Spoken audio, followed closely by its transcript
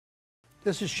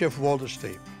This is Chef Walter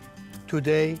Staib.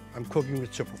 Today I'm cooking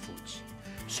with superfoods.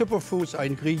 Superfoods are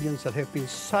ingredients that have been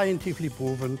scientifically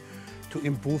proven to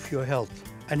improve your health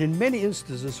and in many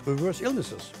instances reverse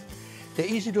illnesses. They're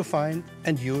easy to find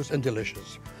and use and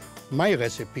delicious. My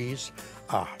recipes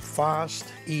are fast,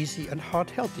 easy and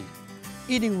heart-healthy.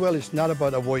 Eating well is not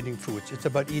about avoiding foods, it's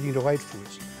about eating the right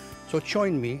foods. So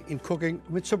join me in cooking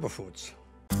with superfoods.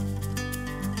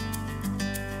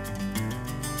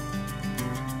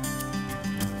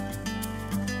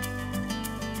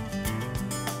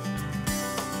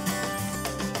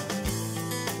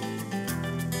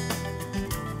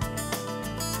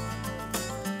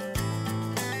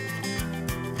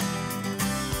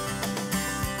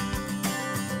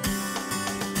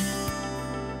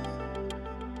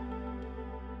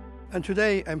 And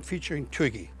today I'm featuring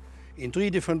turkey in 3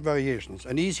 different variations.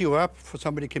 An easy wrap for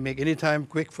somebody can make anytime,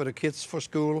 quick for the kids for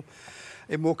school.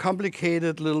 A more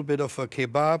complicated little bit of a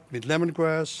kebab with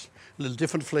lemongrass, a little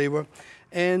different flavor.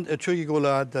 And a turkey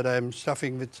roulade that I'm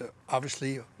stuffing with,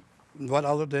 obviously, what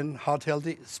other than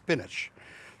heart-healthy spinach.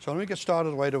 So let me get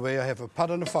started right away. I have a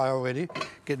pot on the fire already,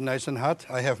 getting nice and hot.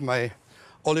 I have my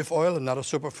olive oil, another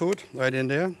superfood, right in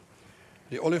there.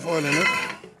 The olive oil in it.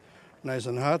 Nice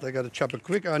and hot. I got to chop a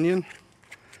quick onion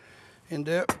in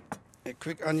there. A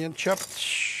quick onion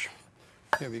chopped.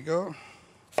 Here we go.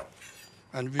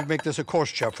 And we make this a coarse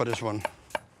chop for this one.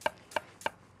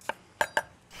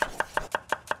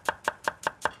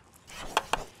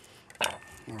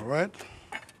 All right.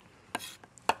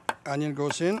 Onion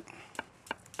goes in.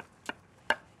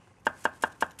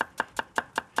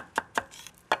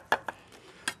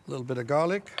 A little bit of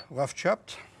garlic, rough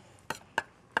chopped.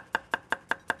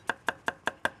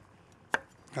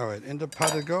 All right, in the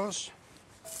pot it goes.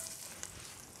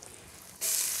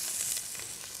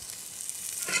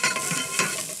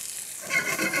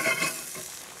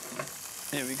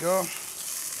 Here we go.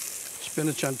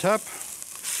 Spinach on top.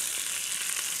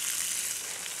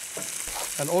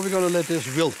 And all we're going to let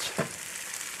this wilt.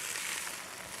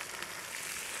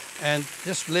 And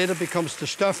this later becomes the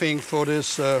stuffing for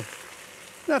this,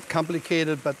 not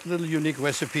complicated, but little unique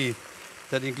recipe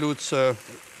that includes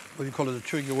what we call it a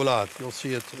turkey roulade. You'll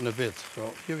see it in a bit.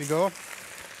 So here we go.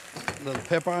 A little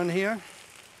pepper on here.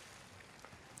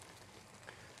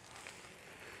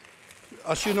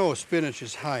 As you know, spinach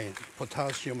is high in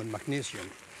potassium and magnesium,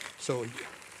 so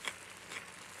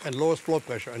and lowers blood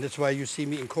pressure. And that's why you see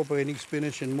me incorporating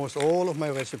spinach in most all of my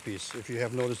recipes, if you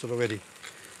have noticed it already,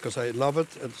 because I love it.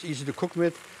 It's easy to cook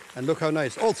with, and look how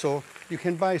nice. Also, you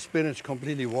can buy spinach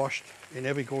completely washed in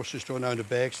every grocery store now in the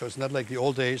bag, so it's not like the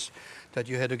old days that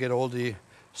you had to get all the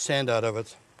sand out of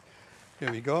it. Here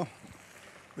we go.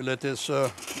 We let this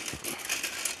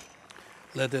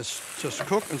just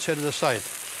cook and set it aside.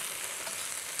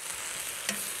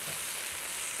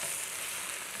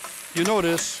 You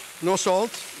notice, no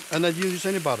salt, and I didn't use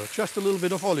any butter. Just a little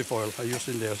bit of olive oil I used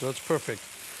in there, so it's perfect.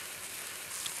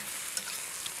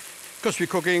 Because we're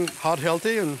cooking heart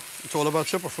healthy, and it's all about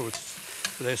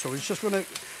superfoods today, so we're just going to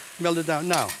melt it down.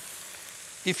 Now,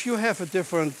 if you have a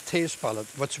different taste palette,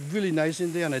 what's really nice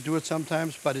in there, and I do it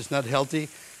sometimes, but it's not healthy,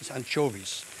 is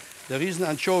anchovies. The reason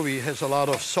anchovy has a lot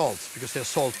of salt, because they're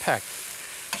salt packed.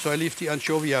 So I leave the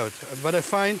anchovy out. But I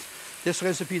find this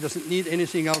recipe doesn't need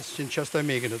anything else than just by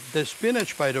making it. The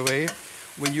spinach, by the way,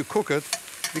 when you cook it,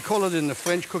 we call it in the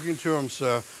French cooking terms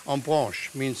en branche,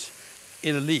 means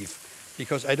in a leaf,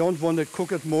 because I don't want to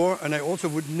cook it more, and I also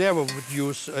never would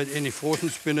use any frozen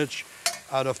spinach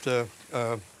out of the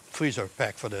freezer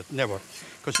pack for that, never.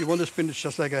 Because you want the spinach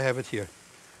just like I have it here.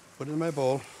 Put it in my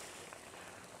bowl.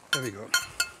 There we go.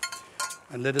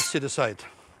 And let it sit aside.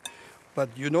 But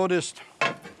you notice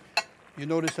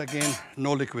again,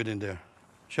 no liquid in there.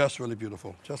 Just really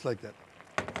beautiful, just like that.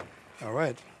 All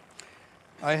right.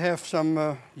 I have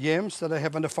some yams that I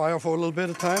have on the fire for a little bit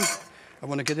of time. I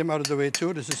want to get them out of the way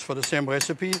too. This is for the same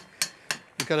recipe.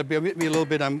 You gotta bear with me a little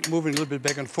bit. I'm moving a little bit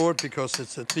back and forth because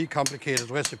it's 3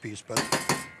 complicated recipes, but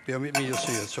bear with me, you'll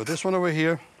see it. So this one over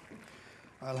here,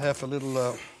 I'll have a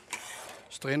little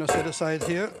strainer set aside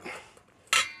here.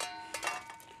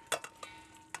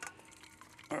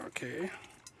 Okay.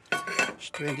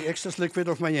 Strain the excess liquid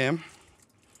of my yam.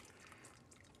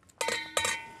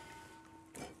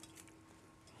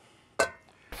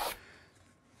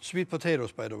 Sweet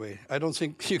potatoes, by the way. I don't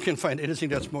think you can find anything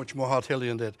that's much more heart-healthy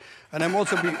than that. And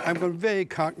I'm very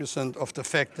cognizant of the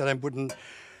fact that I'm putting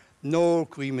no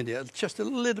cream in there, just a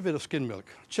little bit of skim milk,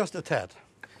 just a tad.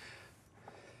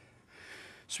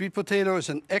 Sweet potato is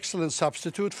an excellent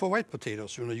substitute for white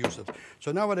potatoes when you use it.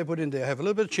 So now what I put in there, I have a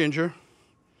little bit of ginger,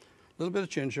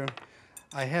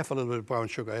 I have a little bit of brown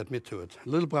sugar, I admit to it. A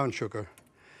little brown sugar,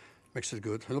 Mix it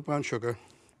good. A little brown sugar.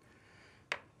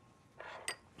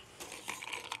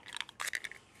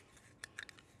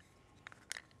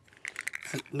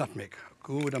 And nutmeg.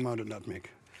 Good amount of nutmeg.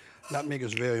 Nutmeg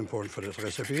is very important for this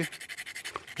recipe.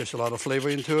 Gets a lot of flavor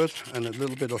into it, and a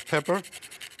little bit of pepper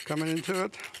coming into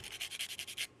it.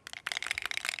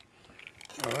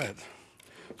 All right.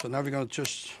 So now we're going to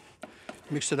just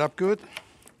mix it up good.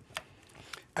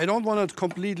 I don't want it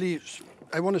completely,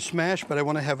 I want to smash, but I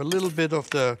want to have a little bit of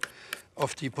the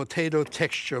potato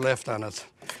texture left on it,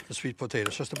 the sweet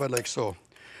potatoes, just about like so.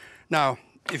 Now,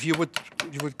 if you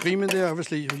would cream in there,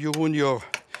 obviously you ruin your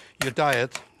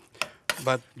diet,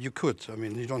 but you could. I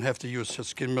mean, you don't have to use just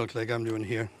skim milk like I'm doing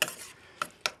here.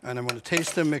 And I'm going to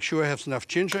taste them, make sure I have enough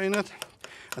ginger in it,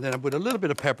 and then I put a little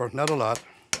bit of pepper, not a lot,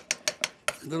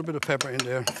 a little bit of pepper in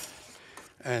there,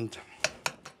 and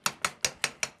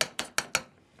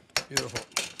beautiful.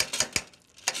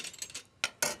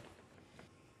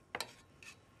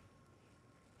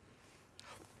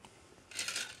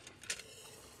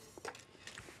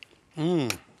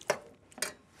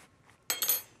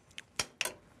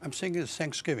 I'm thinking it's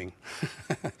Thanksgiving.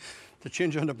 The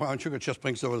ginger and the brown sugar just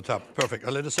brings it over the top. Perfect.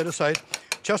 I'll let it set aside.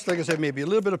 Just like I said, maybe a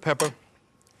little bit of pepper.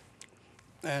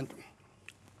 And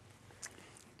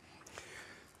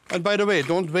by the way,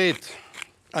 don't wait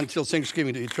until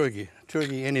Thanksgiving to eat turkey.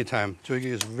 Turkey anytime.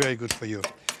 Turkey is very good for you.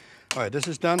 All right, this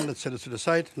is done. Let's set it to the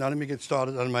side. Now let me get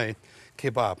started on my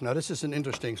kebab. Now this is an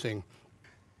interesting thing.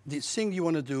 The thing you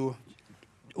want to do,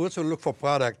 also look for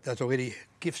product that already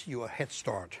gives you a head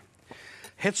start.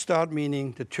 Head start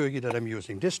meaning the turkey that I'm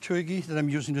using. This turkey that I'm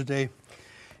using today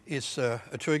is a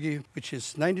turkey which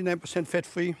is 99%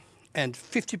 fat-free and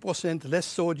 50% less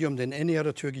sodium than any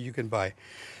other turkey you can buy.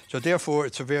 So therefore,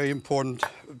 it's a very important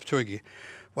turkey.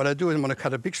 What I do is I'm going to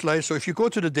cut a big slice. So if you go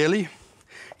to the deli,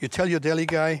 you tell your deli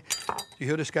guy, you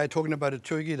hear this guy talking about a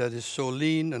turkey that is so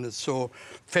lean and it's so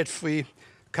fat-free,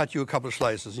 cut you a couple of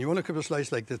slices. And you want a couple of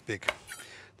slices like this big.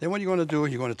 Then what you're going to do,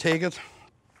 you're going to take it,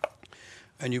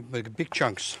 and you make big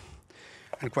chunks.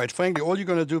 And quite frankly, all you're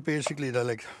going to do basically, they're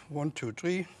like 1, 2,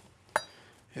 3.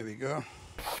 Here we go.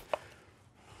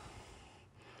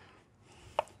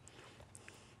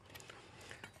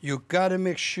 You got to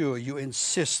make sure you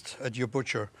insist at your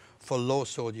butcher for low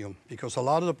sodium, because a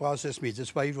lot of the processed meats,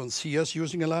 that's why you don't see us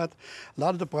using a lot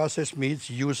of the processed meats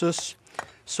uses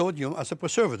sodium as a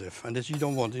preservative, and this you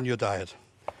don't want in your diet.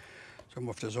 So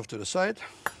move this off to the side.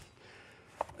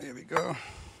 Here we go.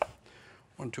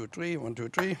 1, 2, 3, 1, 2,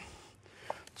 3.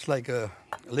 It's like a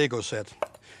Lego set.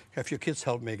 Have your kids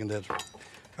help making that.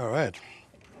 All right.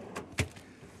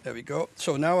 There we go.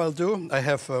 So now I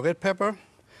have red pepper,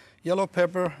 yellow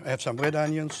pepper. I have some red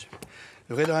onions.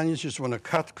 The red onions you just want to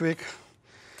cut quick.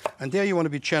 And there you want to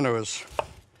be generous,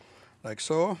 like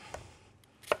so.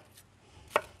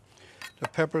 The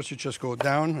peppers you just go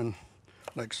down and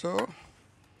like so.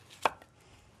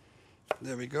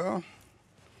 There we go.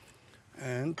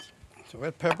 And the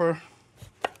red pepper,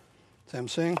 same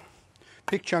thing.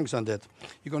 Big chunks on that.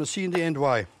 You're going to see in the end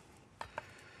why.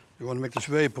 You want to make this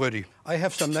very pretty. I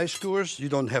have some nice skewers. You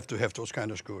don't have to have those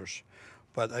kind of skewers,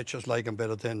 but I just like them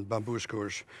better than bamboo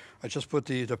skewers. I just put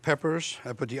the peppers,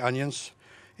 I put the onions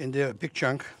in there, a big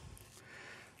chunk,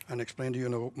 and explain to you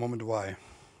in a moment why.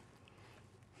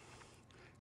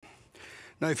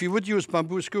 Now, if you would use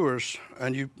bamboo skewers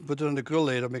and you put it on the grill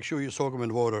later, make sure you soak them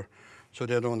in water so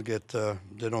they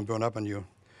don't burn up on you.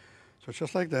 So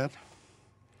just like that.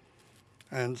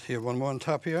 And here, one more on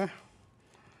top here.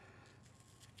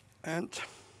 And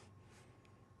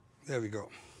there we go.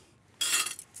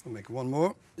 We'll make one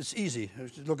more. It's easy.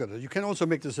 Look at it. You can also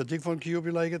make this a different cube if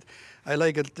you like it. I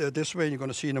like it this way. You're going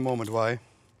to see in a moment why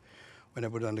when I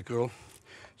put it on the grill.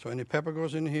 So any pepper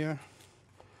goes in here.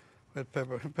 Red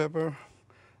pepper, pepper.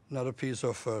 Another piece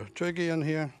of turkey in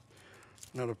here.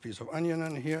 Another piece of onion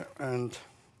in here. And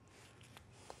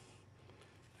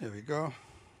there we go.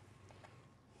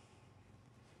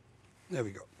 There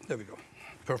we go. There we go.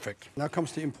 Perfect. Now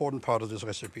comes the important part of this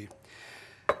recipe.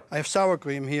 I have sour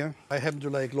cream here. I happen to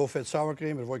like low-fat sour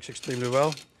cream. It works extremely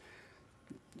well.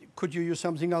 Could you use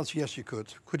something else? Yes, you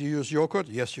could. Could you use yogurt?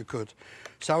 Yes, you could.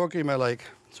 Sour cream I like.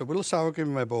 So a little sour cream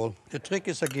in my bowl. The trick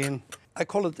is, again, I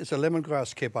call it's a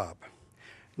lemongrass kebab.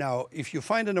 Now, if you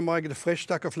find in the market a fresh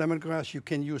stock of lemongrass, you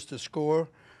can use the score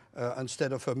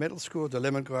instead of a metal score, the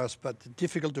lemongrass, but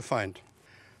difficult to find.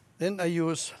 Then I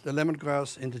use the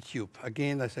lemongrass in the tube.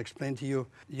 Again, as I explained to you,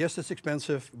 yes, it's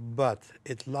expensive, but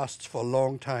it lasts for a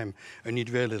long time. I need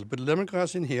very little. Put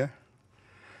lemongrass in here,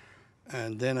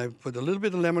 and then I put a little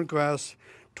bit of lemongrass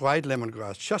dried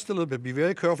lemongrass, just a little bit. Be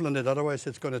very careful on it, otherwise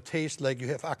it's going to taste like you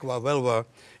have aqua velva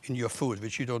in your food,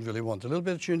 which you don't really want. A little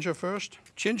bit of ginger first.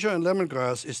 Ginger and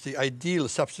lemongrass is the ideal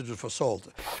substitute for salt.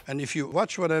 And if you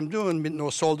watch what I'm doing with no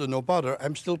salt and no butter,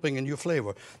 I'm still bringing you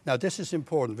flavor. Now this is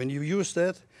important. When you use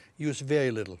that, use very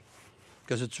little,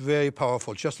 because it's very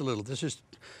powerful, just a little. This is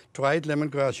dried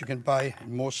lemongrass you can buy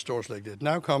in most stores like that.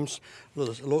 Now comes a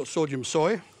little low sodium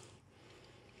soy.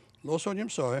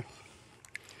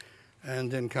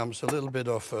 And then comes a little bit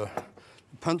of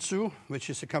pantsu, which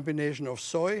is a combination of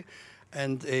soy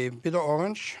and a bitter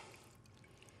orange,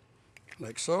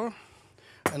 like so,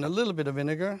 and a little bit of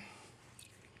vinegar,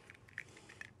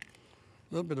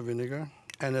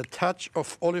 and a touch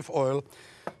of olive oil,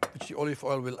 which the olive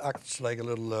oil will act like a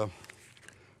little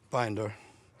binder,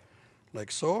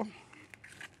 like so.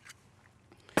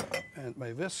 And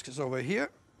my whisk is over here.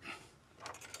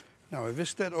 Now I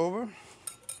whisk that over.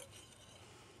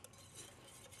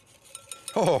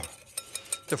 Oh,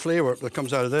 the flavor that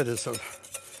comes out of that is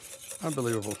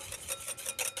unbelievable.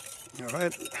 All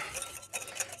right.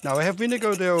 Now I have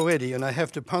vinegar there already, and I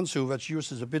have the pantsu, which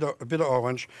uses a bitter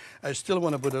orange. I still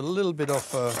want to put a little bit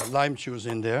of lime juice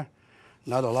in there.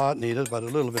 Not a lot needed, but a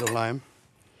little bit of lime.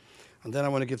 And then I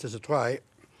want to give this a try.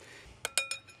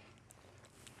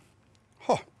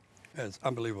 Oh, it's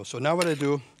unbelievable. So now what I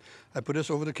do, I put this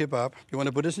over the kebab. You want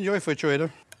to put this in your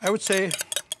refrigerator. I would say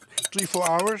 3-4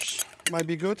 hours. Might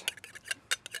be good.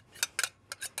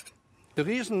 The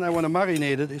reason I want to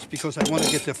marinate it is because I want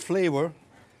to get the flavor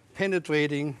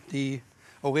penetrating the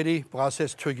already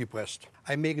processed turkey breast.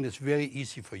 I'm making this very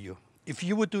easy for you. If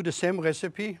you would do the same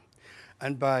recipe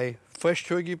and buy fresh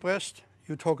turkey breast,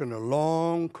 you're talking a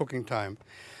long cooking time.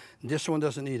 This one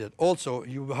doesn't need it. Also,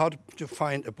 you will have to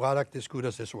find a product as good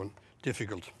as this one.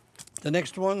 Difficult. The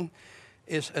next one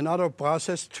is another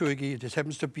processed turkey. This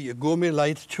happens to be a gourmet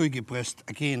light turkey breast.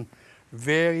 Again,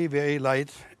 very, very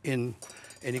light in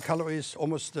any calories,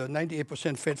 almost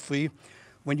 98% fat-free.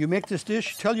 When you make this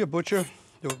dish, tell your butcher,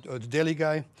 the deli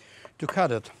guy, to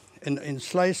cut it in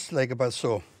slice like about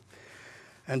so.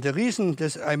 And the reason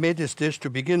I made this dish to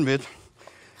begin with,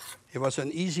 it was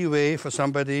an easy way for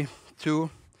somebody to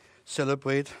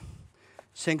celebrate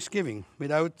Thanksgiving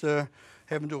without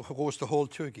having to roast the whole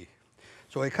turkey.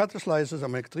 So I cut the slices. I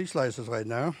make 3 slices right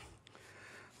now.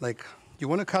 Like, you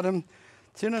want to cut them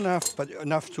thin enough, but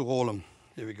enough to roll them.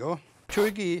 There we go.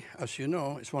 Turkey, as you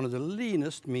know, is one of the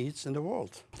leanest meats in the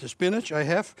world. The spinach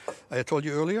I told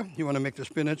you earlier, you want to make the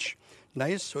spinach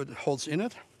nice so it holds in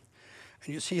it.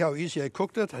 And you see how easy I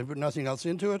cooked it. I put nothing else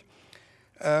into it.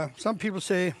 Some people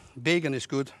say bacon is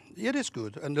good. It is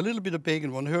good, and a little bit of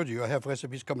bacon won't hurt you. I have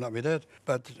recipes coming up with that,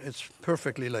 but it's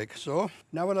perfectly like so.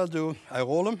 Now what I'll do, I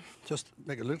roll them, just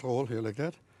make a little roll here like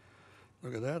that.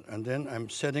 Look at that, and then I'm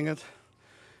setting it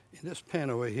in this pan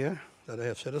over here that I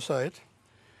have set aside.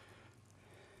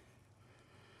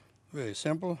 Very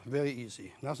simple, very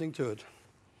easy, nothing to it.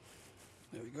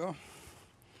 There we go.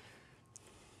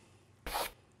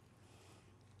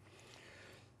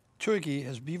 Turkey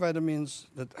has B vitamins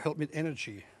that help with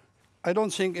energy. I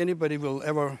don't think anybody will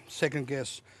ever second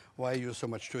guess why I use so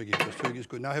much turkey, because turkey is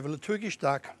good. Now I have a little turkey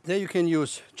stock. There you can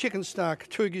use chicken stock,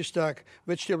 turkey stock,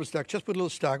 vegetable stock. Just put a little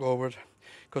stock over it,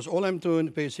 because all I'm doing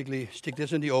basically stick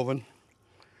this in the oven,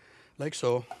 like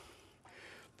so.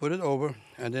 Put it over,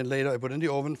 and then later I put it in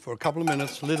the oven for a couple of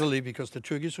minutes, literally, because the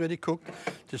turkey is already cooked,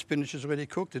 the spinach is already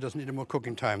cooked. It doesn't need any more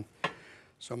cooking time.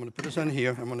 So I'm going to put this on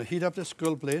here. I'm going to heat up this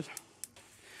grill plate.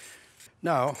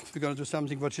 Now, we're going to do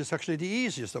something which is actually the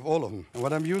easiest of all of them. And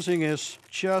what I'm using is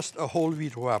just a whole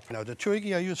wheat wrap. Now, the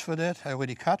turkey I use for that, I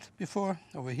already cut before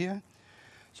over here.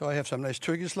 So I have some nice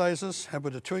turkey slices. I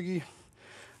put the turkey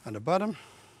on the bottom,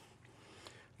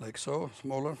 like so,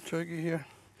 smaller turkey here.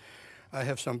 I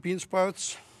have some bean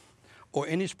sprouts, or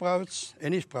any sprouts.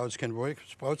 Any sprouts can work,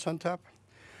 sprouts on top.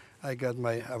 I got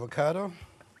my avocado.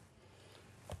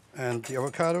 And the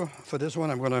avocado, for this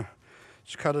one, I'm going to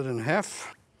just cut it in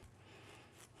half.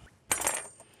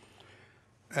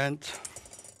 And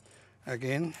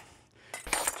again,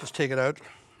 just take it out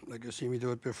like you see me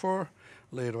do it before.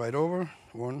 Lay it right over.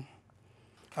 One.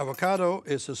 Avocado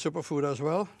is a superfood as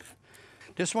well.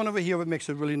 This one over here, what makes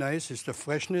it really nice is the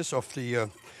freshness of the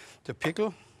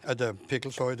cucumber.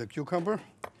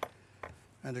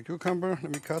 And the cucumber,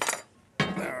 let me cut. All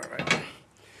right.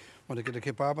 Want to get the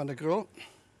kebab on the grill.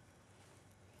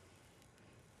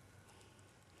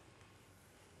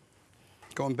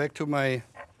 Going back to my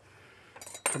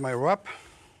wrap.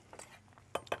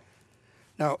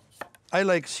 Now, I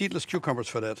like seedless cucumbers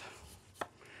for that.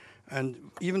 And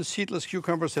even seedless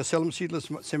cucumbers, they're seldom seedless,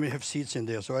 some have seeds in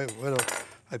there. So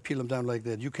I peel them down like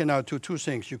that. You can now do two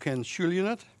things. You can julienne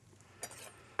it.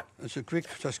 It's a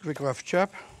just quick rough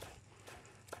chop.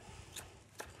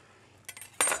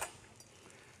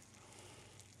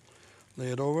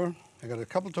 Lay it over. I got a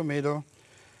couple tomato.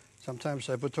 Sometimes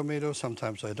I put tomato,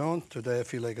 sometimes I don't. Today I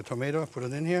feel like a tomato. Put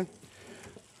it in here.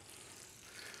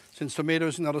 Since tomato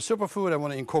is not a superfood, I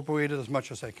want to incorporate it as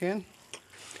much as I can.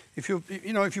 If you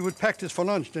would pack this for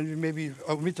lunch, then you maybe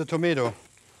omit the tomato.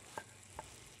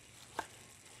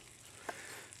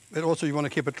 But also you want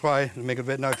to keep it dry and make it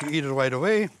wet. Now if you eat it right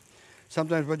away,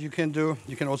 sometimes what you can do,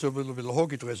 you can also put a little bit of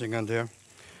hoagie dressing on there.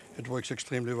 It works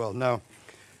extremely well. Now,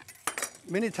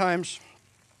 many times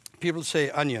people say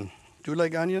onion. Do you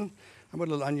like onion? I put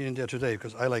a little onion in there today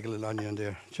because I like a little onion in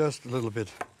there, just a little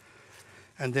bit.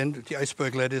 And then the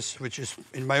iceberg lettuce, which is,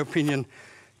 in my opinion,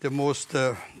 the most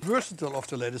versatile of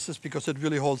the lettuces because it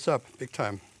really holds up big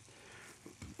time.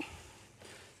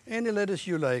 Any lettuce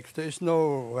you like, there is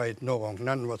no right, no wrong,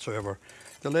 none whatsoever.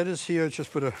 The lettuce here,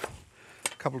 just put a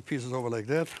couple pieces over like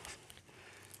that,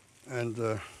 and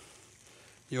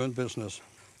you're in business.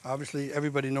 Obviously,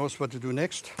 everybody knows what to do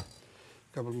next.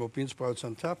 A couple more bean sprouts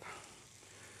on top.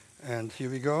 And here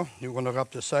we go. You want to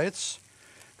rub the sides,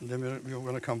 and then we're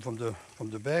going to come from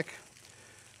the back.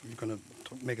 You're going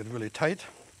to make it really tight.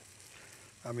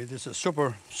 I mean, this is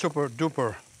super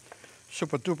duper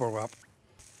wrap.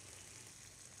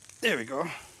 There we go.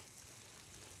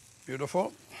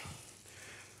 Beautiful.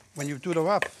 When you do the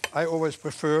wrap, I always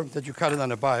prefer that you cut it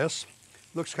on a bias.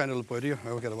 Looks kind of a little pretty.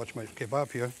 I gotta watch my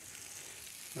kebab here.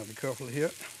 Now be careful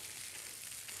here.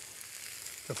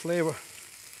 The flavor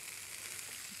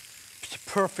is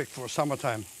perfect for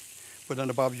summertime, put on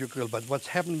a barbecue grill. But what's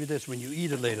happened with this, when you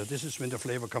eat it later, this is when the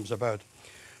flavor comes about.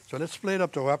 So let's split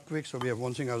up the wrap quick so we have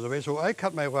one thing out of the way. So I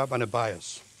cut my wrap on a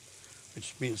bias,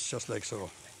 which means just like so.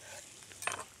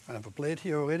 I have a plate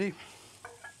here already.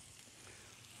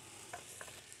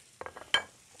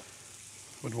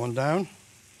 Put one down,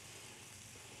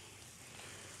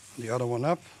 the other one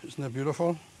up. Isn't that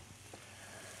beautiful?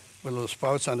 With little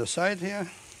sprouts on the side here.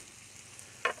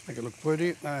 Make it look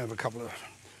pretty. I have a couple of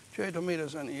cherry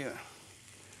tomatoes on here.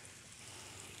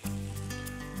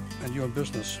 And you're in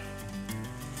business.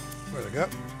 Where'd it go?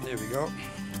 There we go.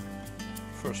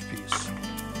 First piece.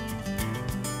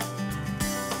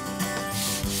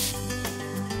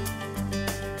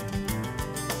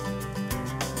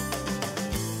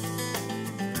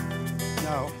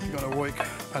 Now we're going to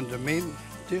work on the main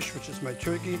dish, which is my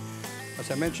turkey. As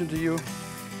I mentioned to you,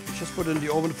 just put it in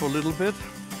the oven for a little bit.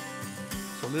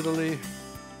 So literally,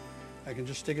 I can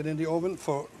just stick it in the oven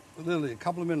for literally a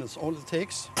couple of minutes, all it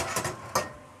takes.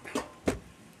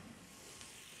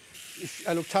 If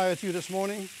I look tired to you this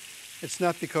morning, it's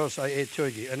not because I ate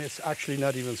turkey, and it's actually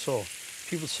not even so.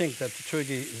 People think that the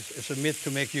turkey is a myth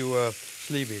to make you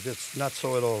sleepy. That's not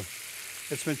so at all.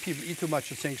 It's when people eat too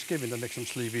much at Thanksgiving that makes them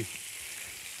sleepy.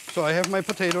 So I have my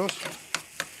potatoes,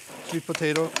 sweet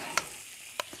potato.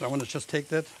 So I want to just take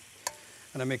that,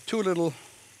 and I make two little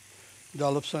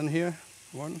dollops on here.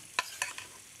 One,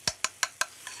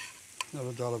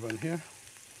 another dollop on here.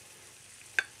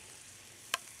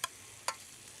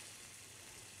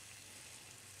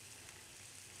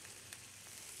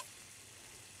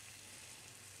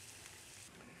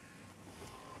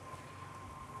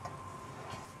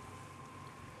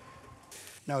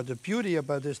 Now the beauty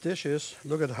about this dish is,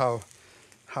 look at how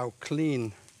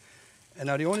clean. And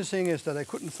now the only thing is that I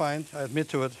couldn't find, I admit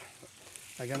to it,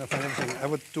 I cannot find everything. I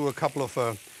would do a couple of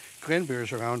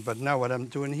cranberries around, but now what I'm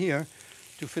doing here,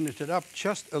 to finish it up,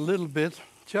 just a little bit,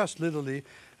 just literally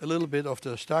a little bit of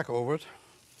the stock over it.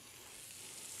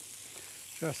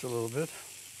 Just a little bit.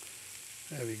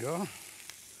 There we go.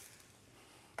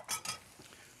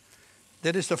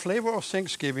 That is the flavor of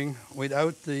Thanksgiving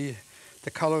without the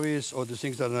calories or the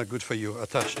things that are not good for you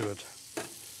attached to it.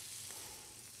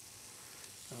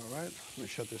 All right, let me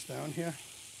shut this down here.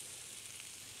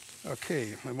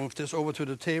 Okay, I move this over to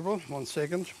the table. 1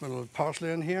 second, put a little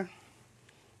parsley in here.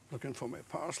 Looking for my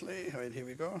parsley. All right, here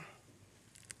we go.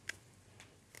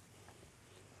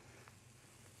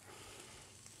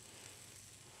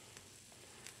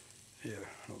 Here,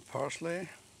 a little parsley.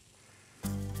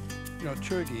 You know,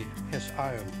 turkey has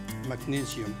iron,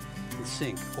 magnesium, and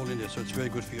zinc all in there, so it's very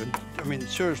good for you. I mean,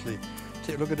 seriously,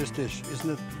 look at this dish. Isn't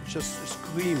it just, it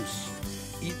screams,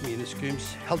 eat me, and it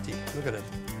screams healthy. Look at it.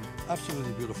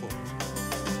 Absolutely beautiful.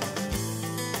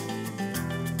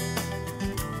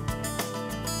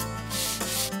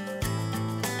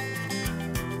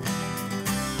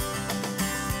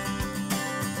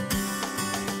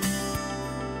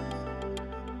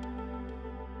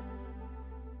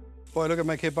 Boy, look at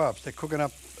my kebabs. They're cooking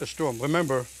up a storm.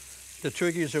 Remember, the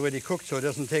turkey is already cooked, so it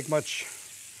doesn't take much.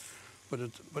 Put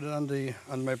it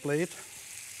on my plate.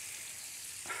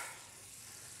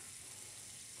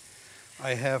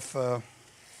 I have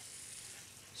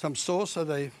some sauce that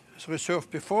I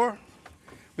reserved before,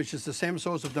 which is the same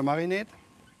sauce of the marinade.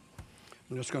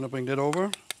 I'm just going to bring that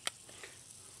over.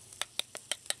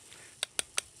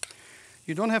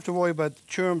 You don't have to worry about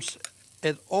germs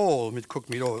at all with cooked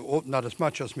meat, or not as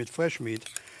much as with fresh meat.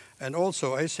 And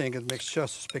also, I think it makes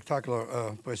just a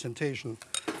spectacular presentation.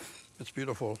 It's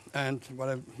beautiful. And what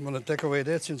I'm going to decorate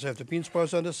it, since I have the bean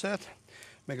sprouts on the set,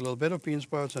 make a little bit of bean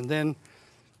sprouts, and then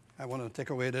I want to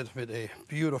decorate it with a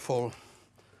beautiful,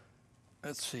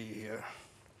 let's see here,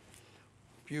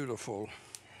 beautiful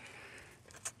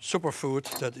superfood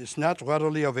that is not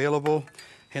readily available.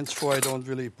 Henceforth, I don't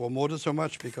really promote it so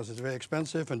much because it's very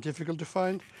expensive and difficult to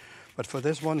find. But for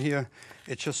this one here,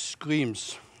 it just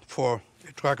screams for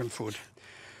a dragon food.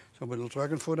 So a little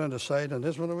dragon food on the side, and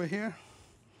this one over here.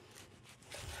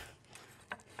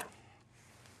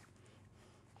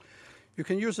 You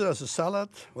can use it as a salad,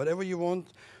 whatever you want.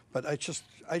 But I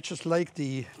just like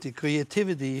the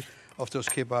creativity of those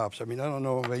kebabs. I mean, I don't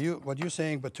know what you're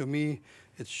saying, but to me,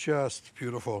 it's just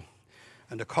beautiful.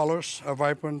 And the colors are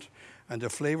vibrant, and the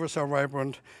flavors are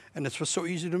vibrant, and it's just so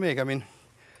easy to make. I mean,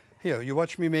 here, you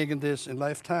watch me making this in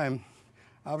lifetime.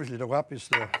 Obviously, the wrap is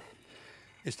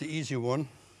the easy one.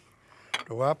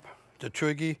 The wrap, the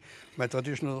turkey, my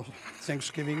traditional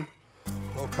Thanksgiving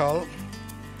locale,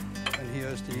 and here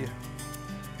is the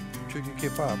turkey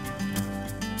kebab.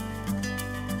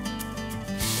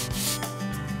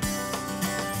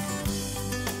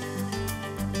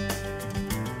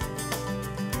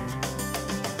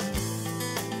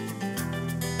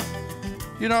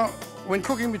 You know, when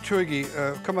cooking with turkey,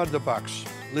 come out of the box,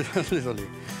 literally.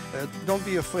 Don't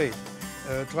be afraid.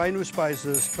 Try new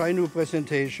spices, try new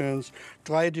presentations,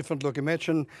 try a different look.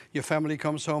 Imagine your family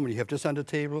comes home and you have this on the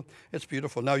table. It's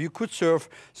beautiful. Now, you could serve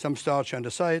some starch on the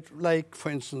side, like,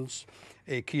 for instance,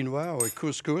 a quinoa or a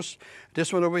couscous.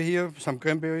 This one over here, some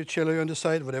cranberry chili on the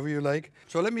side, whatever you like.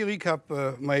 So let me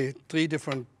recap my 3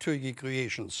 different turkey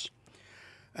creations.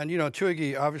 And you know,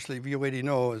 turkey, obviously, we already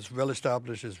know is well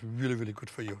established, is really, really good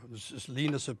for you. It's as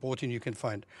lean as a protein you can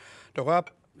find. The wrap,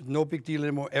 no big deal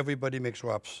anymore. Everybody makes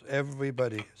wraps,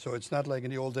 everybody. So it's not like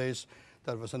in the old days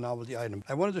that was a novelty item.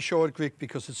 I wanted to show it quick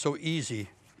because it's so easy.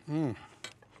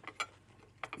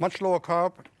 Much lower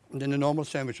carb than the normal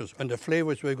sandwiches, and the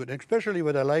flavor is very good. And especially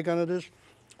what I like on it is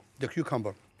the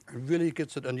cucumber. It really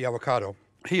gets it on the avocado.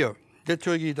 Here, that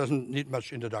turkey doesn't need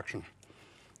much introduction.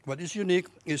 What is unique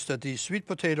is that the sweet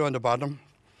potato on the bottom,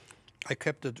 I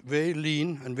kept it very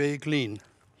lean and very clean.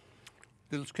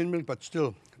 Little skim milk, but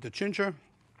still the ginger,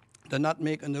 the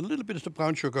nutmeg, and a little bit of the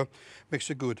brown sugar makes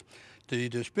it good.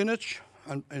 The spinach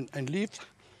and leaves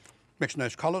makes a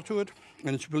nice color to it,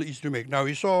 and it's really easy to make. Now,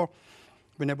 you saw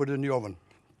when I put it in the oven.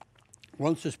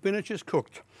 Once the spinach is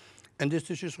cooked and this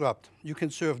dish is wrapped, you can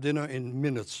serve dinner in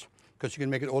minutes because you can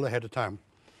make it all ahead of time.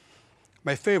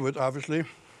 My favorite, obviously,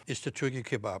 is the turkey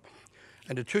kebab.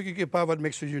 And the turkey kebab, what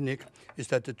makes it unique is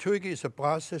that the turkey is a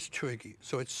processed turkey,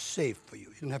 so it's safe for you.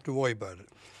 You don't have to worry about it.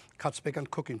 Cuts back on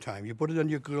cooking time. You put it on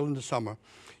your grill in the summer.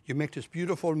 You make this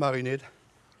beautiful marinade.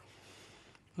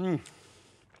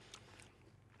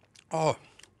 Oh,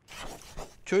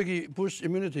 turkey boosts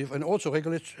immunity and also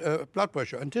regulates blood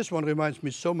pressure. And this one reminds me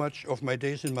so much of my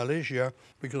days in Malaysia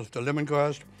because of the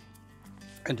lemongrass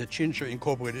and the ginger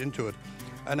incorporated into it.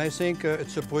 And I think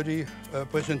it's a pretty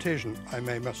presentation, I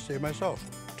must say myself.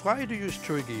 Try to use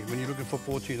turkey when you're looking for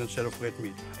protein instead of red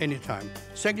meat, anytime.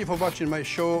 Thank you for watching my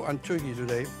show on turkey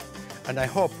today, and I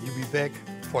hope you'll be back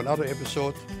for another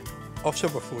episode of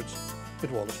Superfoods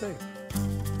with Staib.